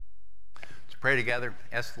Pray together.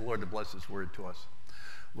 Ask the Lord to bless his word to us.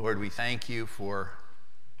 Lord, we thank you for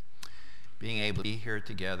being able to be here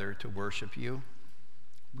together to worship you.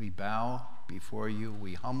 We bow before you.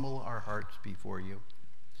 We humble our hearts before you.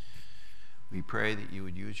 We pray that you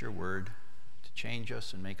would use your word to change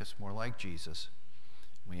us and make us more like Jesus.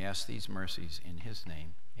 We ask these mercies in his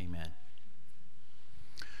name. Amen.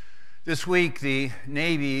 This week, the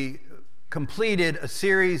Navy completed a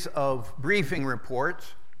series of briefing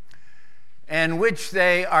reports in which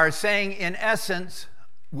they are saying, in essence,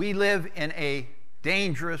 we live in a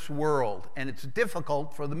dangerous world, and it's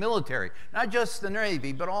difficult for the military, not just the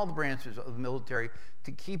Navy, but all the branches of the military,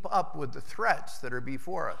 to keep up with the threats that are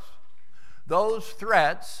before us. Those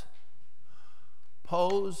threats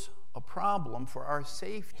pose a problem for our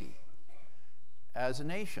safety as a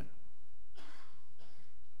nation.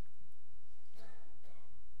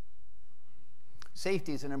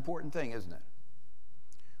 Safety is an important thing, isn't it?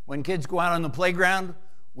 When kids go out on the playground,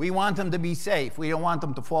 we want them to be safe. We don't want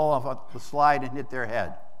them to fall off the slide and hit their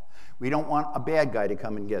head. We don't want a bad guy to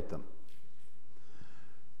come and get them.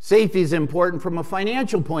 Safety is important from a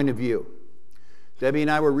financial point of view. Debbie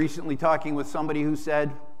and I were recently talking with somebody who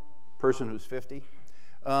said, person who's 50,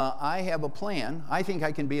 I have a plan. I think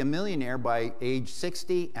I can be a millionaire by age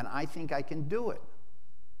 60, and I think I can do it.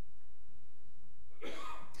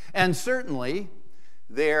 And certainly,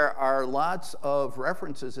 there are lots of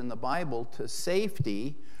references in the Bible to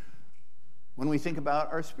safety when we think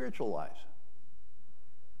about our spiritual lives.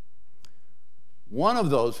 One of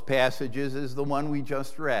those passages is the one we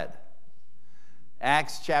just read.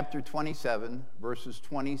 Acts chapter 27, verses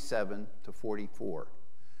 27 to 44.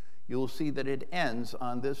 You'll see that it ends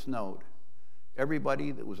on this note.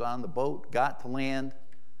 Everybody that was on the boat got to land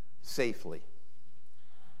safely.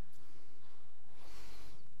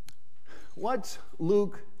 What's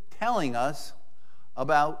Luke telling us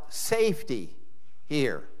about safety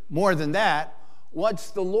here? More than that,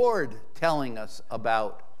 what's the Lord telling us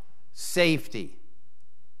about safety?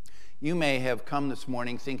 You may have come this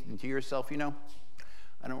morning thinking to yourself,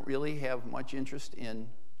 I don't really have much interest in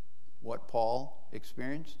what Paul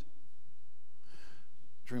experienced.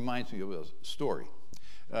 Which reminds me of a story.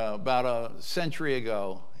 About a century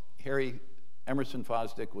ago, Harry Emerson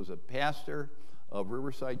Fosdick was a pastor of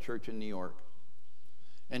Riverside Church in New York.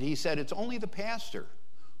 And he said, it's only the pastor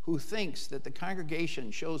who thinks that the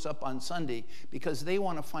congregation shows up on Sunday because they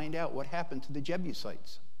want to find out what happened to the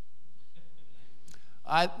Jebusites.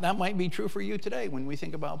 That might be true for you today when we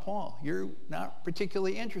think about Paul. You're not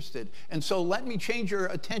particularly interested. And so let me change your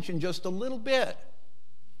attention just a little bit.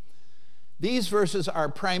 These verses are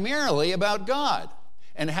primarily about God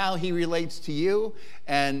and how he relates to you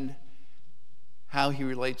and how he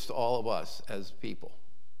relates to all of us as people.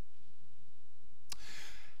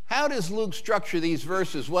 How does Luke structure these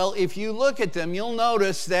verses? Well, if you look at them, you'll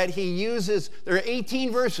notice that he uses, there are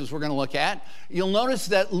 18 verses we're going to look at. You'll notice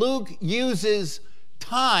that Luke uses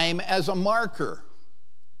time as a marker.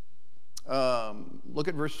 Look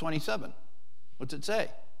at verse 27. What's it say?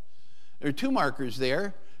 There are two markers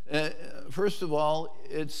there. First of all,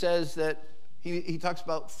 it says that he talks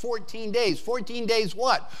about 14 days. 14 days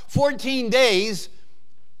what? 14 days,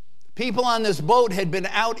 people on this boat had been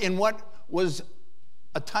out in what was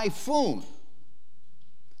a typhoon.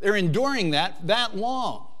 They're enduring that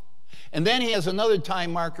long. And then he has another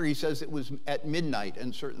time marker. He says it was at midnight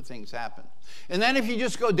and certain things happened. And then if you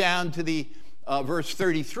just go down to the verse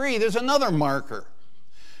 33, there's another marker.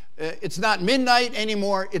 It's not midnight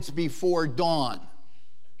anymore. It's before dawn.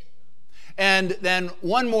 And then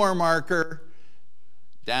one more marker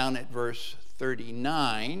down at verse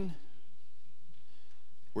 39,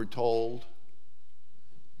 we're told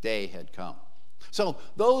day had come. So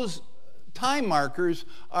those time markers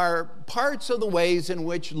are parts of the ways in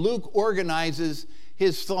which Luke organizes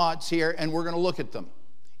his thoughts here, and we're going to look at them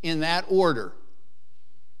in that order.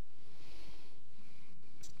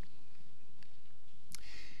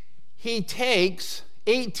 He takes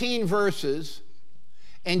 18 verses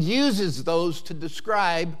and uses those to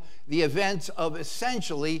describe the events of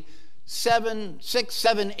essentially 6,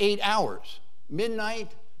 7, 8 hours,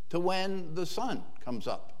 midnight to when the sun comes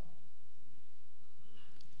up.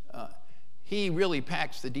 He really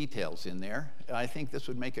packs the details in there. I think this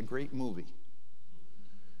would make a great movie.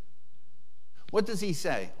 What does he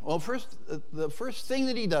say? Well, the first thing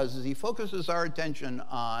that he does is he focuses our attention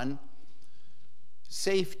on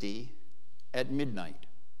safety at midnight.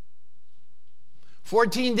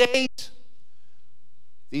 14 days,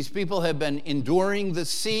 these people have been enduring the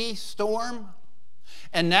sea storm,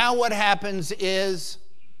 and now what happens is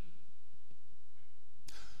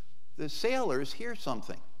the sailors hear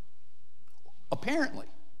something. Apparently,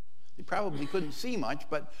 They probably couldn't see much,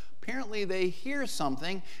 but apparently they hear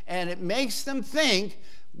something, and it makes them think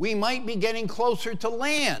we might be getting closer to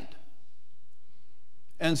land.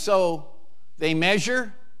 And so they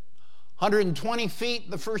measure 120 feet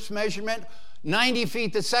the first measurement, 90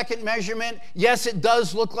 feet the second measurement. Yes, it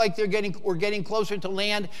does look like we're getting closer to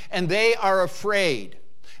land, and they are afraid.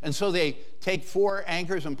 And so they take 4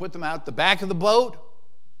 anchors and put them out the back of the boat,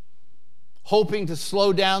 hoping to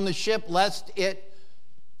slow down the ship lest it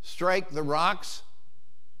strike the rocks.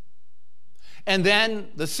 And then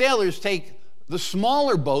the sailors take the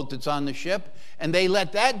smaller boat that's on the ship, and they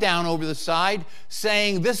let that down over the side,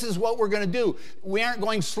 saying, this is what we're going to do. We aren't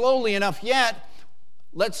going slowly enough yet.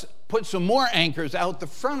 Let's put some more anchors out the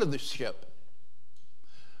front of the ship.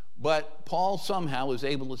 But Paul somehow was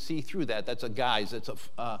able to see through that. That's a guise.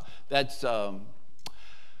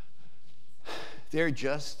 They're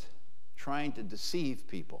just trying to deceive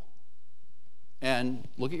people. And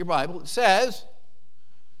look at your Bible. It says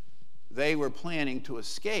they were planning to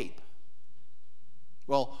escape.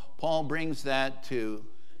 Well, Paul brings that to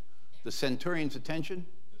the centurion's attention.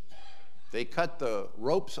 They cut the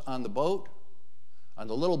ropes on the boat. On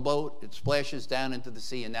the little boat, it splashes down into the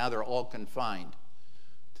sea, and now they're all confined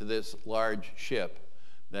to this large ship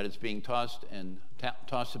that is being tossed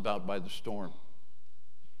about by the storm.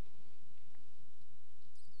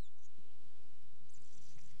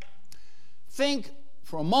 Think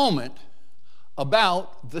for a moment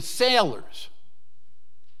about the sailors.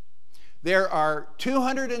 There are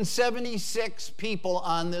 276 people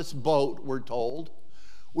on this boat, we're told.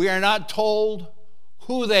 We are not told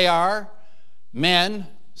who they are. Men,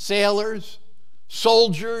 sailors,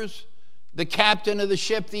 soldiers, the captain of the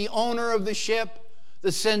ship, the owner of the ship,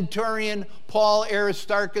 the centurion, Paul,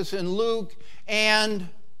 Aristarchus, and Luke, and,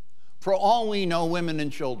 for all we know, women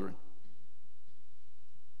and children.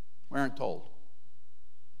 We aren't told.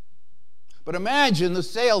 But imagine the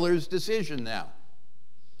sailors' decision now.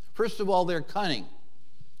 First of all, they're cunning.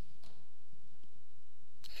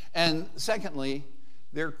 And secondly,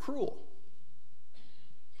 they're cruel.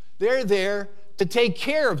 They're there to take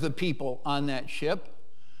care of the people on that ship,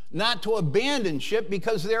 not to abandon ship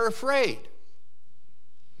because they're afraid.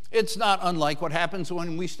 It's not unlike what happens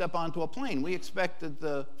when we step onto a plane. We expect that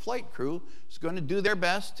the flight crew is going to do their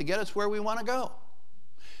best to get us where we want to go.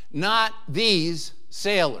 Not these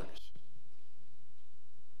sailors.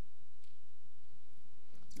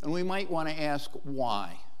 And we might want to ask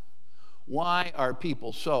why. Why are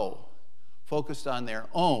people so focused on their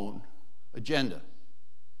own agenda?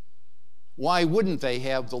 Why wouldn't they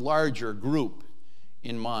have the larger group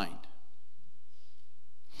in mind?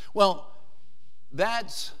 Well,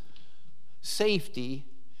 that's safety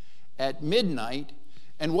at midnight.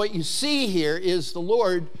 And what you see here is the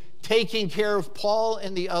Lord taking care of Paul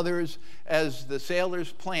and the others as the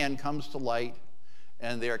sailors' plan comes to light,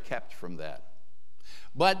 and they're kept from that.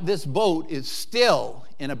 But this boat is still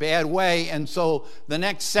in a bad way, and so the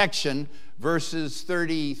next section, verses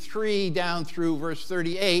 33 down through verse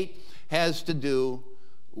 38, has to do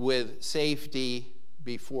with safety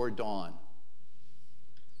before dawn.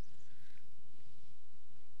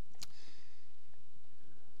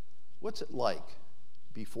 What's it like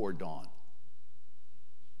before dawn?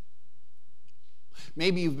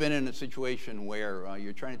 Maybe you've been in a situation where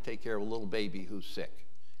you're trying to take care of a little baby who's sick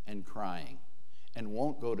and crying and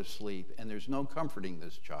won't go to sleep, and there's no comforting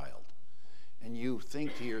this child. And you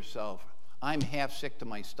think to yourself, I'm half sick to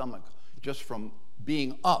my stomach just from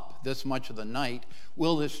being up this much of the night.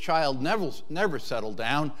 Will this child never settle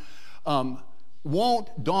down?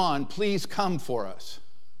 Won't dawn please come for us?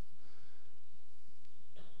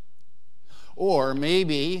 Or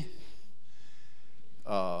maybe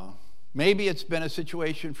it's been a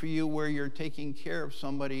situation for you where you're taking care of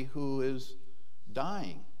somebody who is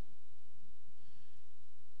dying.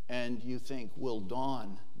 And you think, will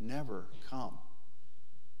dawn never come?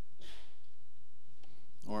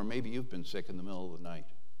 Or maybe you've been sick in the middle of the night.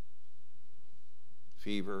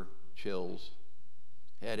 Fever, chills,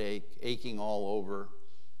 headache, aching all over.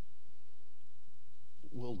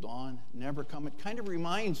 Will dawn never come? It kind of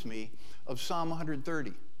reminds me of Psalm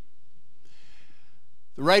 130.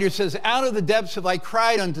 The writer says, out of the depths have I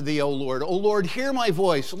cried unto thee, O Lord. O Lord, hear my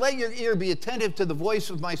voice. Let your ear be attentive to the voice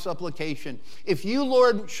of my supplication. If you,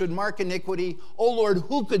 Lord, should mark iniquity, O Lord,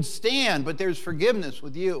 who could stand? But there's forgiveness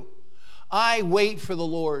with you. I wait for the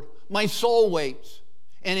Lord. My soul waits,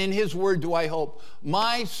 and in his word do I hope.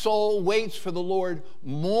 My soul waits for the Lord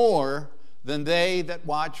more than they that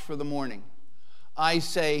watch for the morning. I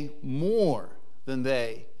say more than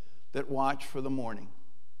they that watch for the morning.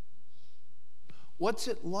 What's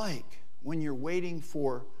it like when you're waiting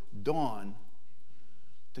for dawn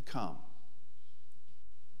to come.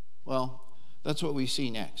 Well, that's what we see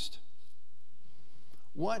next.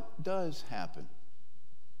 What does happen?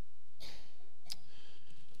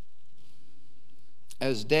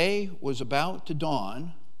 As day was about to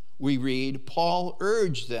dawn, we read, Paul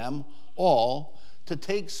urged them all to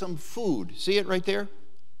take some food. See it right there?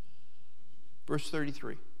 Verse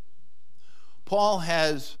 33. Paul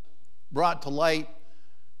has brought to light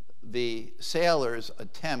the sailors'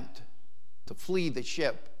 attempt to flee the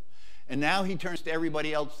ship. And now he turns to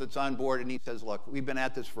everybody else that's on board and he says, look, we've been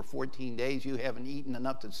at this for 14 days. You haven't eaten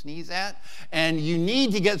enough to sneeze at. And you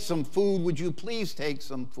need to get some food. Would you please take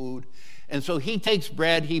some food? And so he takes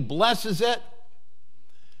bread. He blesses it.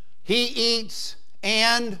 He eats.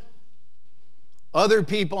 And other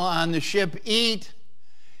people on the ship eat.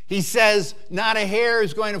 He says, not a hair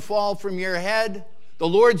is going to fall from your head. The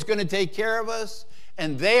Lord's going to take care of us.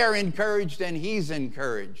 And they are encouraged and he's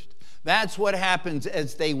encouraged. That's what happens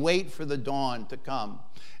as they wait for the dawn to come.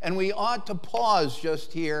 And we ought to pause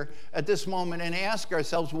just here at this moment and ask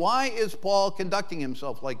ourselves, why is Paul conducting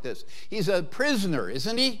himself like this? He's a prisoner,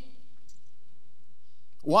 isn't he?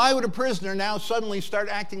 Why would a prisoner now suddenly start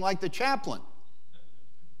acting like the chaplain?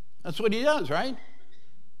 That's what he does, right?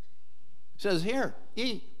 He says, here,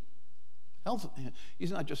 eat. Health.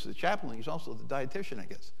 He's not just the chaplain, he's also the dietitian, I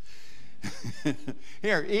guess.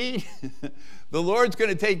 Here, eat. The Lord's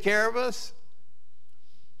going to take care of us.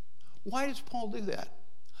 Why does Paul do that?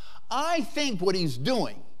 I think what he's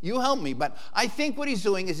doing, you help me, but I think what he's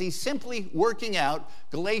doing is he's simply working out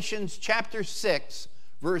Galatians chapter 6,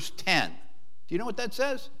 verse 10. Do you know what that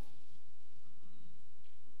says?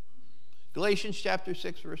 Galatians chapter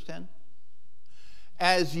 6, verse 10.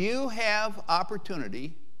 As you have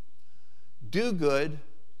opportunity, do good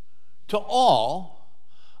to all,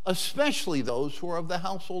 especially those who are of the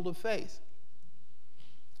household of faith.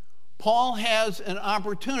 Paul has an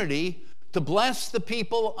opportunity to bless the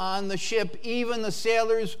people on the ship, even the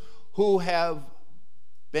sailors who have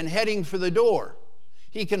been heading for the door.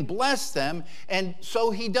 He can bless them, and so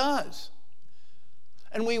he does.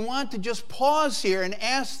 And we want to just pause here and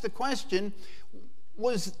ask the question,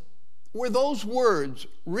 were those words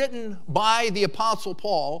written by the Apostle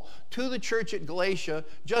Paul to the church at Galatia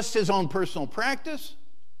just his own personal practice?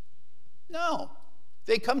 No.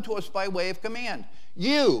 They come to us by way of command.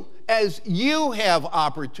 You, as you have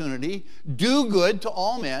opportunity, do good to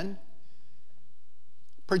all men,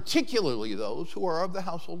 particularly those who are of the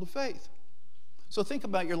household of faith. So think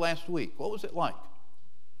about your last week. What was it like?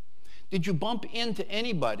 Did you bump into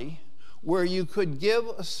anybody where you could give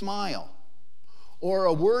a smile or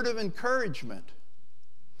a word of encouragement,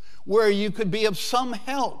 where you could be of some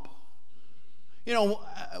help? You know,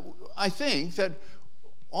 I think that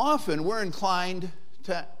often we're inclined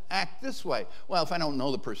to act this way. Well, if I don't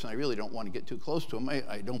know the person, I really don't want to get too close to them.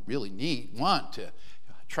 I don't really want to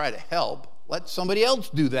try to help. Let somebody else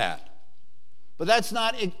do that. But that's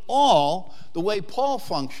not at all the way Paul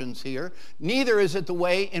functions here. Neither is it the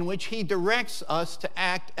way in which he directs us to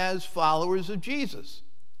act as followers of Jesus.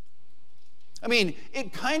 I mean,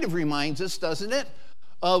 it kind of reminds us, doesn't it,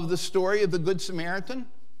 of the story of the Good Samaritan?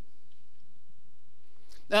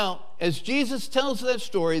 Now, as Jesus tells that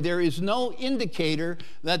story, there is no indicator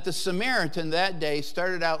that the Samaritan that day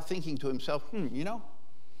started out thinking to himself, you know,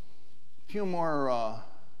 a few more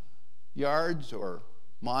yards or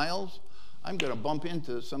miles, I'm going to bump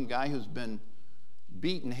into some guy who's been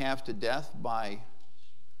beaten half to death by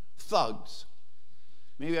thugs.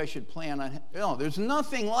 Maybe I should plan on... No, there's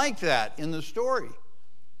nothing like that in the story.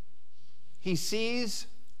 He sees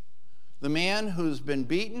the man who's been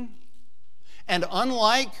beaten, and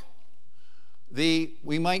unlike the,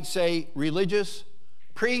 we might say, religious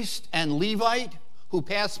priest and Levite who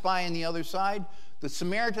passed by on the other side, the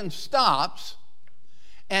Samaritan stops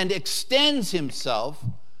and extends himself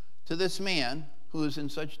to this man who is in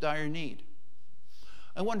such dire need.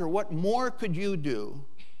 I wonder, what more could you do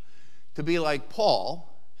to be like Paul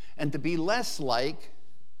and to be less like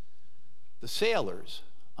the sailors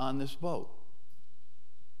on this boat?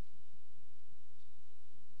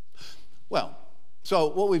 Well, so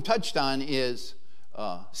what we've touched on is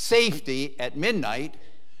safety at midnight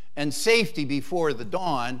and safety before the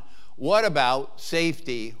dawn. What about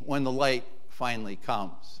safety when the light finally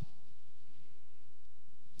comes?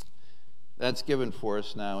 That's given for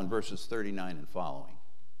us now in verses 39 and following.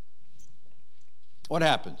 What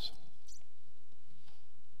happens?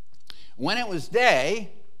 When it was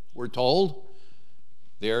day, we're told,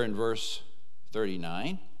 there in verse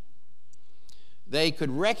 39, they could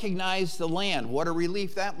recognize the land. What a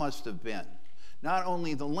relief that must have been. Not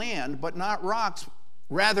only the land, but not rocks,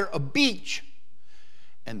 rather a beach.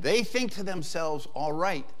 And they think to themselves, all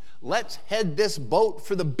right, let's head this boat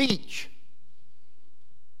for the beach.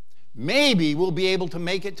 Maybe we'll be able to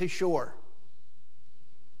make it to shore.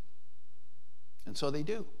 And so they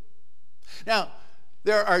do. Now,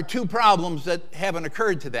 there are two problems that haven't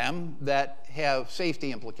occurred to them that have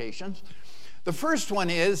safety implications. The first one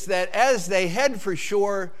is that as they head for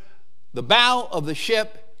shore, the bow of the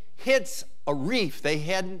ship hits a reef they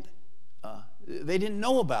didn't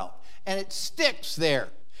know about, and it sticks there.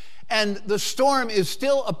 And the storm is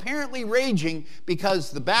still apparently raging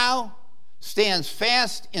because the bow stands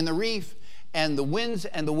fast in the reef, and the winds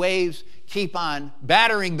and the waves keep on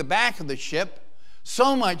battering the back of the ship,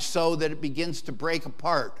 so much so that it begins to break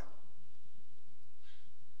apart.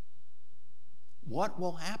 What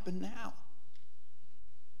will happen now?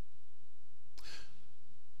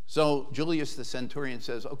 So Julius the centurion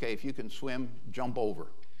says, okay, if you can swim, jump over.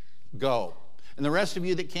 Go. And the rest of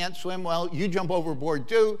you that can't swim, well, you jump overboard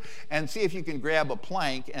too and see if you can grab a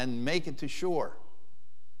plank and make it to shore.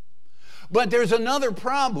 But there's another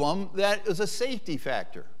problem that is a safety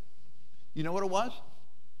factor. You know what it was?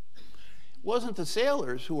 It wasn't the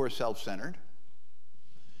sailors who were self-centered.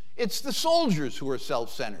 It's the soldiers who are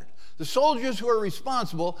self-centered. The soldiers who are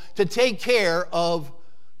responsible to take care of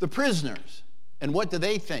the prisoners. And what do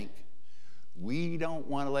they think? We don't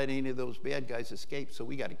want to let any of those bad guys escape, so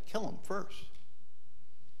we got to kill them first.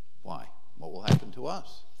 Why? What will happen to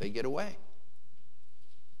us if they get away?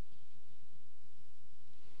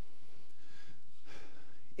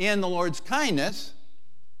 In the Lord's kindness,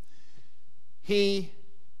 he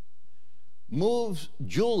moves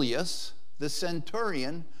Julius, the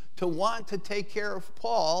centurion, to want to take care of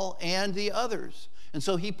Paul and the others. And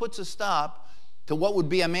so he puts a stop to what would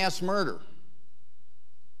be a mass murder.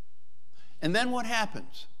 And then what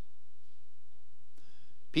happens?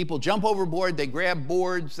 People jump overboard, they grab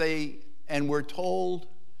boards, and we're told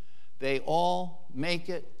they all make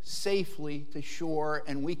it safely to shore,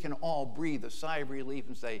 and we can all breathe a sigh of relief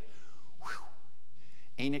and say, whew,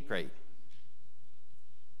 ain't it great?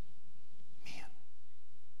 Man.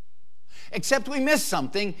 Except we miss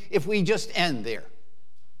something if we just end there.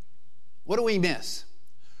 What do we miss?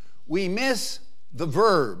 We miss the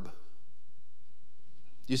verb.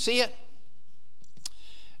 Do you see it?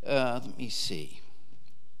 Let me see.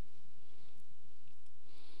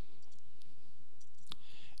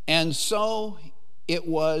 And so it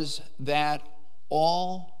was that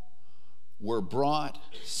all were brought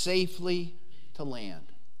safely to land.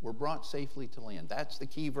 Were brought safely to land. That's the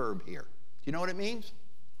key verb here. Do you know what it means?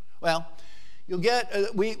 Well, you'll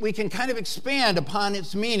get, we can kind of expand upon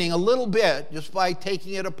its meaning a little bit just by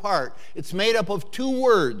taking it apart. It's made up of two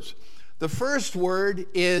words. The first word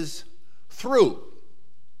is through.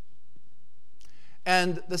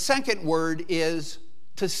 And the second word is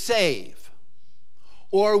to save.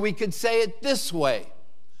 Or we could say it this way.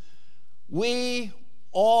 We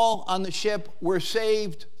all on the ship were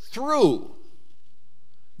saved through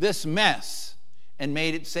this mess and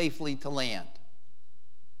made it safely to land.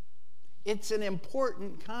 It's an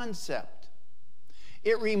important concept.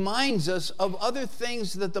 It reminds us of other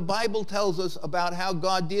things that the Bible tells us about how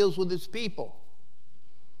God deals with his people.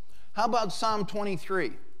 How about Psalm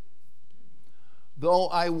 23? Though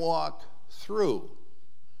I walk through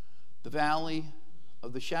the valley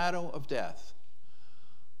of the shadow of death,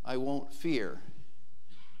 I won't fear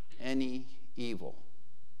any evil.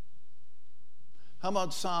 How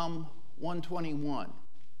about Psalm 121?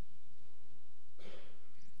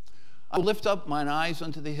 I will lift up mine eyes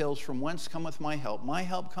unto the hills, from whence cometh my help. My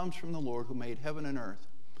help comes from the Lord who made heaven and earth.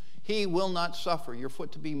 He will not suffer your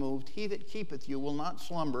foot to be moved. He that keepeth you will not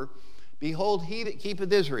slumber. Behold, he that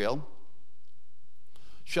keepeth Israel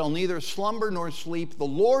shall neither slumber nor sleep. The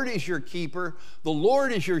Lord is your keeper. The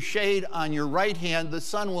Lord is your shade on your right hand. The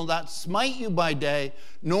sun will not smite you by day,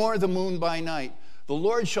 nor the moon by night. The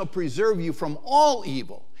Lord shall preserve you from all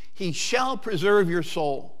evil. He shall preserve your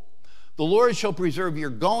soul. The Lord shall preserve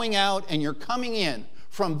your going out and your coming in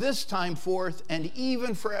from this time forth and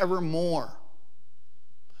even forevermore.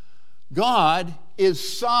 God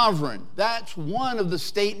is sovereign. That's one of the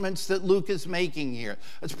statements that Luke is making here.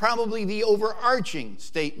 It's probably the overarching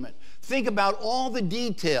statement. Think about all the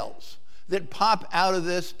details that pop out of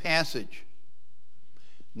this passage.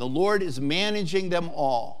 The Lord is managing them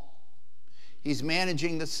all. He's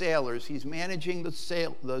managing the sailors. He's managing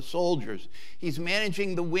the soldiers. He's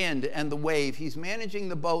managing the wind and the wave. He's managing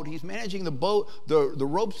the boat. He's managing the boat, the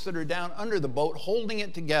ropes that are down under the boat, holding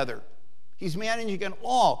it together. He's managing it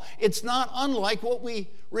all. It's not unlike what we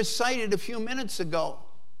recited a few minutes ago.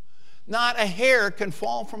 Not a hair can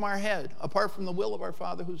fall from our head apart from the will of our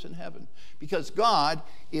Father who's in heaven, because God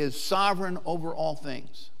is sovereign over all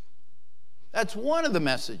things. That's one of the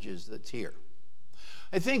messages that's here.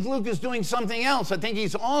 I think Luke is doing something else. I think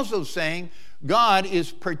he's also saying God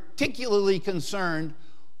is particularly concerned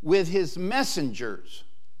with his messengers,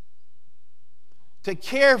 to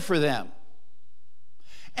care for them,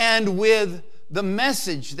 and with the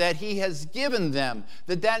message that he has given them,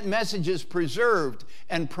 that message is preserved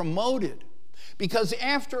and promoted. Because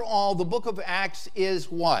after all, the book of Acts is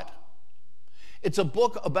what? It's a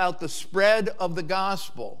book about the spread of the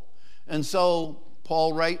gospel. And so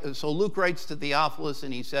Luke writes to Theophilus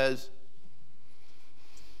and he says,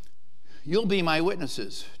 "You'll be my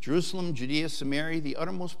witnesses, Jerusalem, Judea, Samaria, the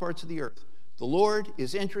uttermost parts of the earth." The Lord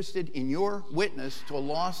is interested in your witness to a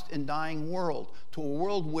lost and dying world, to a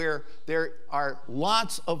world where there are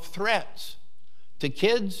lots of threats to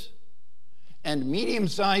kids and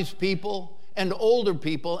medium-sized people and older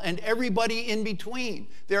people and everybody in between.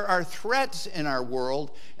 There are threats in our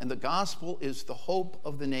world, and the gospel is the hope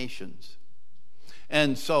of the nations.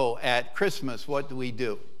 And so at Christmas, what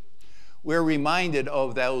do? We're reminded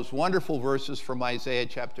of those wonderful verses from Isaiah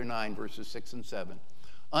chapter 9, verses 6 and 7.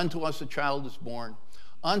 "Unto us a child is born,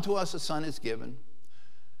 unto us a son is given.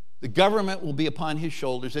 The government will be upon his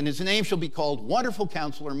shoulders, and his name shall be called Wonderful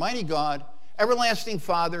Counselor, Mighty God, Everlasting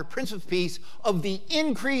Father, Prince of Peace. Of the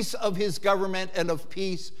increase of his government and of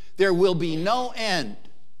peace there will be no end,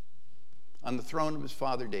 on the throne of his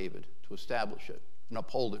father David, to establish it and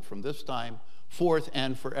uphold it from this time forth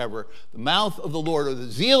and forever. The mouth of the Lord, or the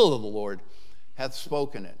zeal of the Lord, hath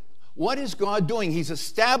spoken it." What is God doing? He's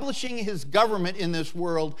establishing his government in this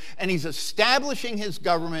world, and he's establishing his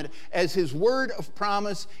government as his word of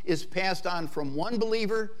promise is passed on from one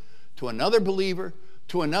believer to another believer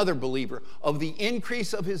to another believer. Of the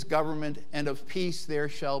increase of his government and of peace there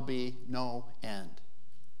shall be no end.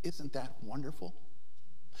 Isn't that wonderful?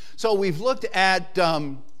 So we've looked at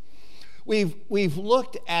we've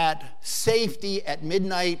looked at safety at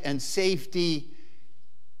midnight and safety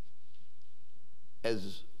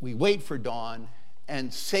as we wait for dawn,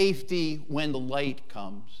 and safety when the light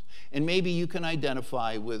comes. And maybe you can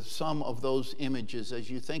identify with some of those images as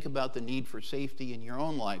you think about the need for safety in your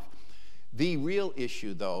own life. The real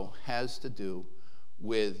issue, though, has to do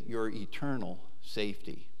with your eternal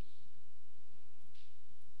safety.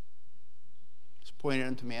 It's pointed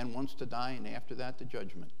unto man once to die, and after that the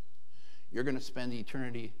judgment. You're going to spend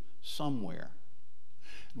eternity somewhere.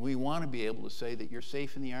 And we want to be able to say that you're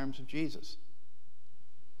safe in the arms of Jesus.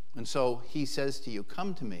 And so he says to you,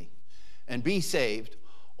 "Come to me and be saved,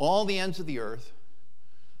 all the ends of the earth,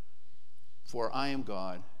 for I am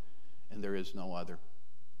God and there is no other."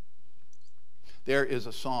 There is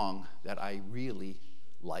a song that I really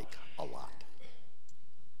like a lot.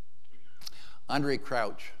 Andre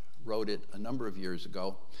Crouch wrote it a number of years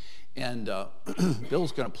ago, and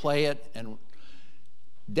Bill's going to play it, and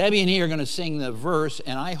Debbie and he are going to sing the verse,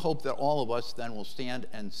 and I hope that all of us then will stand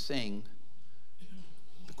and sing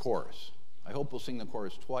chorus. I hope we'll sing the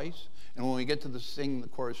chorus twice, and when we get to sing the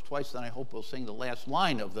chorus twice, then I hope we'll sing the last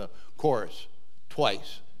line of the chorus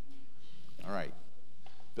twice. All right.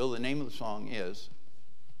 Bill, the name of the song is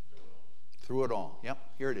Through It All. Yep,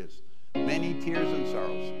 here it is. Many tears and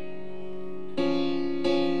sorrows.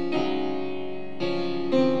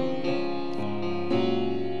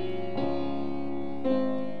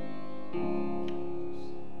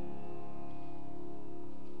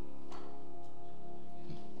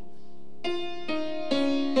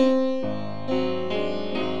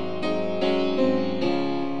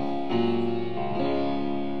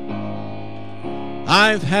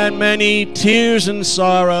 I've had many tears and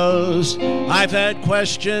sorrows. I've had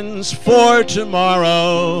questions for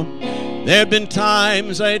tomorrow. There have been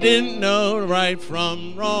times I didn't know right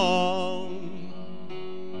from wrong.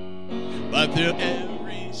 But through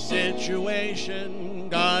every situation,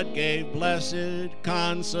 God gave blessed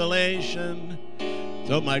consolation.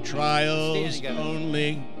 So my trials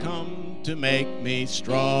only come to make me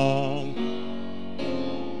strong.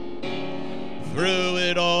 Through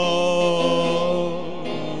it all,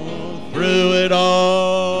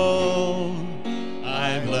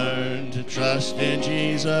 I've learned to trust in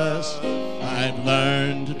Jesus. I've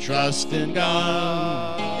learned to trust in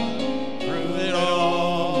God. Through it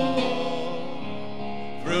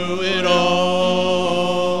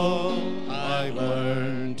all, I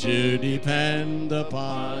learned to depend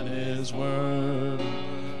upon His word.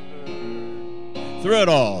 Through it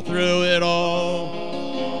all,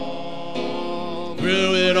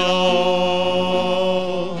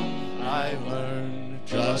 I've learned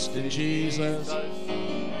to trust in Jesus.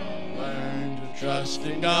 learned to trust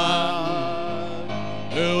in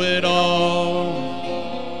God through it all.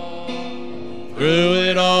 Through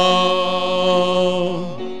it all,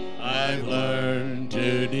 I've learned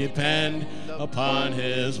to depend upon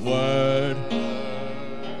His word.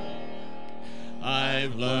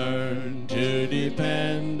 I've learned to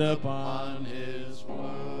depend upon His word.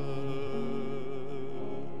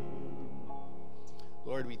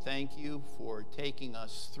 Lord, we thank you for taking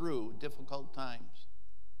us through difficult times.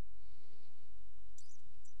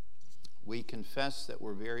 We confess that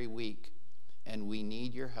we're very weak and we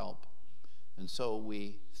need your help. And so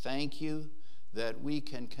we thank you that we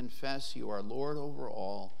can confess you are Lord over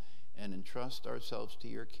all and entrust ourselves to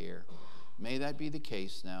your care. May that be the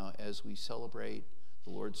case now as we celebrate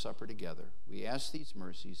the Lord's Supper together. We ask these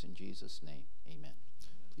mercies in Jesus' name. Amen.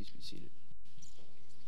 Please be seated.